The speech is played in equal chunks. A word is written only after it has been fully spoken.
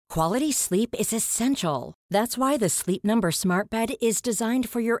Quality sleep is essential. That's why the Sleep Number Smart Bed is designed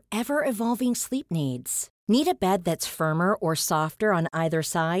for your ever-evolving sleep needs. Need a bed that's firmer or softer on either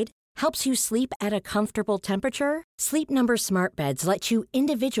side? Helps you sleep at a comfortable temperature? Sleep Number Smart Beds let you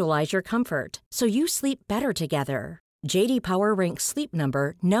individualize your comfort so you sleep better together. J.D. Power ranks Sleep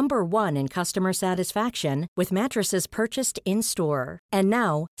Number number 1 in customer satisfaction with mattresses purchased in-store. And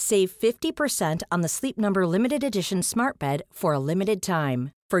now, save 50% on the Sleep Number Limited Edition Smart Bed for a limited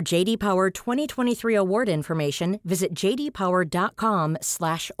time. For J.D. Power 2023 award information, visit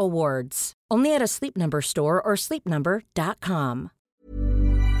jdpower.com/awards. Only at a Sleep Number store or sleepnumber.com.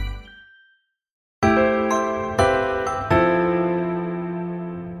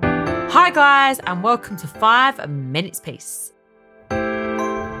 Hi guys, and welcome to 5 Minutes Peace.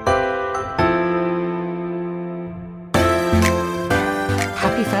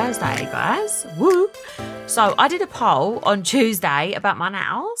 Happy Thursday, guys. Woo! So I did a poll on Tuesday about my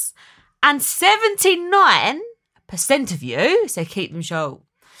nails, and 79% of you said keep them short.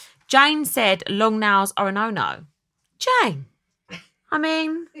 Jane said long nails are a no-no. Jane, I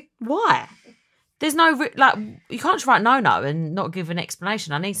mean, why? There's no, you can't just write no-no and not give an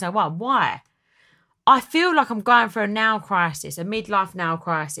explanation. I need to know why. Why? I feel like I'm going through a nail crisis, a midlife nail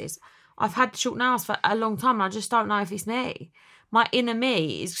crisis. I've had short nails for a long time and I just don't know if it's me. My inner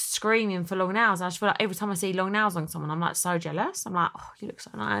me is screaming for long nails. And I just feel like every time I see long nails on someone, I'm like so jealous. I'm like, oh, you look so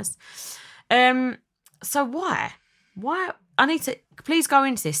nice. So why? Why? I need to, please go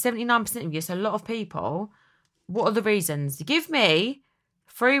into this. 79% of you, so a lot of people. What are the reasons? Give me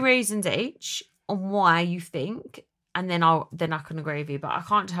 3 reasons each on why you think, and then I can agree with you. But I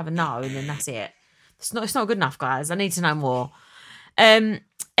can't just have a no and then that's it. It's not good enough, guys. I need to know more.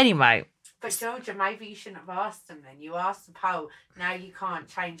 Anyway. But Georgia, maybe you shouldn't have asked them then. You asked the poll, now you can't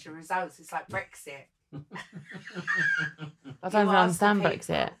change the results. It's like Brexit. I don't even understand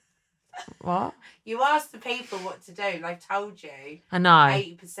Brexit. What? You asked the people what to do. They've told you. I know.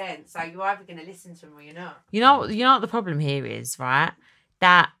 80%. So you're either going to listen to them or you're not. You know what the problem here is, right?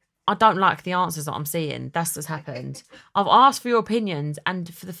 That I don't like the answers that I'm seeing. That's what's happened. I've asked for your opinions,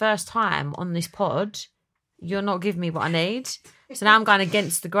 and for the first time on this pod, you're not giving me what I need. So now I'm going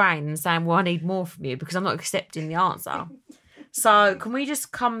against the grain and saying, well, I need more from you because I'm not accepting the answer. So can we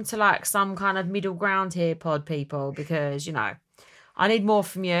just come to like some kind of middle ground here, pod people? Because, you know, I need more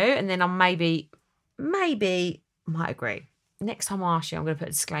from you, and then I maybe might agree. Next time I ask you, I'm going to put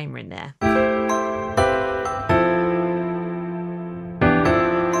a disclaimer in there.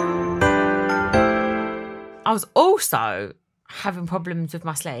 I was also having problems with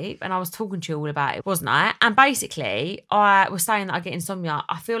my sleep, and I was talking to you all about it, wasn't I? And basically, I was saying that I get insomnia.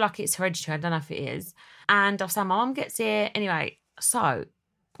 I feel like it's hereditary. I don't know if it is. And I was saying my mum gets it. Anyway, so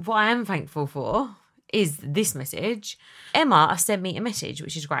what I am thankful for is this message. Emma has sent me a message,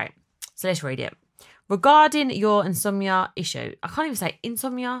 which is great. So let's read it. Regarding your insomnia issue. I can't even say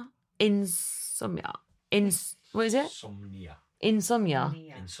insomnia. What is it? Insomnia.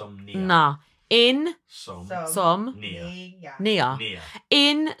 Nah. Insomnia.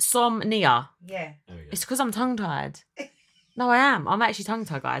 Insomnia. Yeah. It's because I'm tongue-tied. No, I am. I'm actually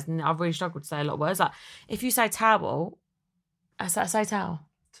tongue-tied, guys, and I've really struggled to say a lot of words. Like, if you say towel, I say towel.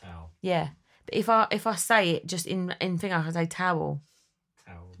 Towel. Yeah. But if I say it just in thing, I can say towel.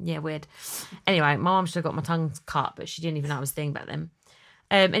 Towel. Yeah, weird. Anyway, my mum should have got my tongue cut, but she didn't even know it was a thing back then.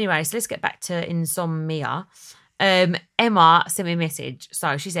 Anyway, so let's get back to insomnia. Emma sent me a message.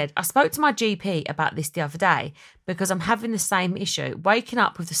 So she said, I spoke to my GP about this the other day because I'm having the same issue, waking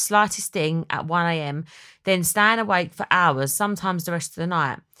up with the slightest thing at 1 a.m, then staying awake for hours, sometimes the rest of the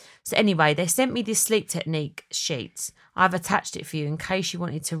night. So anyway, they sent me this sleep technique sheet. I've attached it for you in case you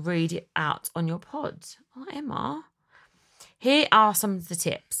wanted to read it out on your pod. Oh, Emma. Here are some of the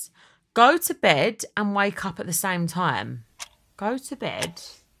tips. Go to bed and wake up at the same time. Go to bed.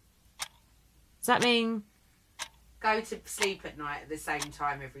 Does that mean... Go to sleep at night at the same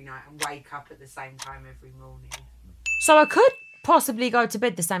time every night and wake up at the same time every morning. So I could possibly go to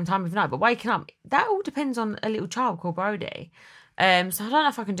bed the same time every night, but waking up, that all depends on a little child called Brody. So I don't know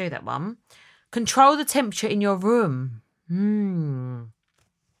if I can do that one. Control the temperature in your room.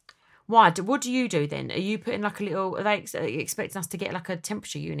 Why? What do you do then? Are you putting like a little, are they expecting us to get like a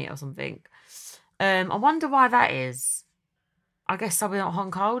temperature unit or something? I wonder why that is. I guess so we're not hot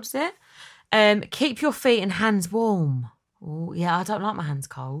and cold, is it? Keep your feet and hands warm. Oh, yeah, I don't like my hands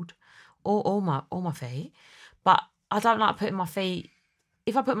cold, or my feet. But I don't like putting my feet.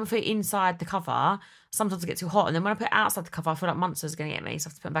 If I put my feet inside the cover, sometimes I get too hot, and then when I put it outside the cover, I feel like monsters are going to get me, so I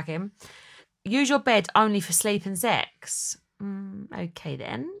have to put them back in. Use your bed only for sleep and sex. Okay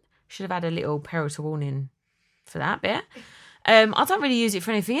then. Should have had a little parental warning for that bit. I don't really use it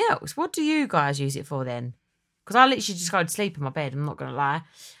for anything else. What do you guys use it for then? Because I literally just go to sleep in my bed. I'm not going to lie.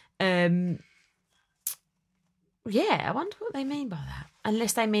 Yeah, I wonder what they mean by that.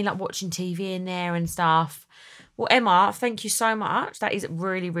 Unless they mean like watching TV in there and stuff. Well, Emma, thank you so much. That is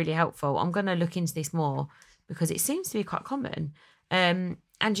really, really helpful. I'm going to look into this more because it seems to be quite common. And,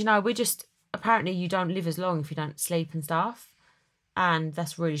 you know, apparently you don't live as long if you don't sleep and stuff. And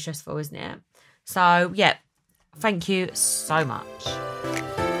that's really stressful, isn't it? So, yeah, thank you so much.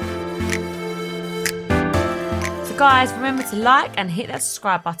 So, guys, remember to like and hit that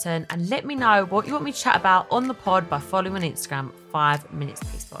subscribe button and let me know what you want me to chat about on the pod by following on Instagram, 5 Minutes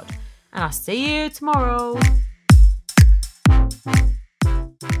Peace Pod. And I'll see you tomorrow.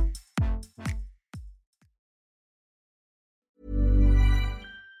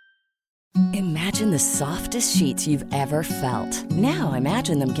 Imagine the softest sheets you've ever felt. Now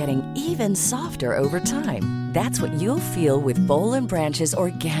imagine them getting even softer over time. That's what you'll feel with Boll & Branch's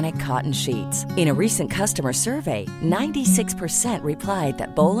organic cotton sheets. In a recent customer survey, 96% replied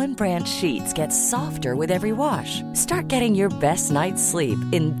that Boll & Branch sheets get softer with every wash. Start getting your best night's sleep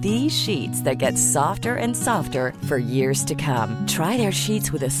in these sheets that get softer and softer for years to come. Try their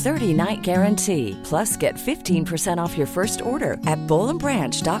sheets with a 30-night guarantee. Plus, get 15% off your first order at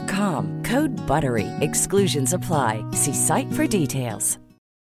bollandbranch.com. Code BUTTERY. Exclusions apply. See site for details.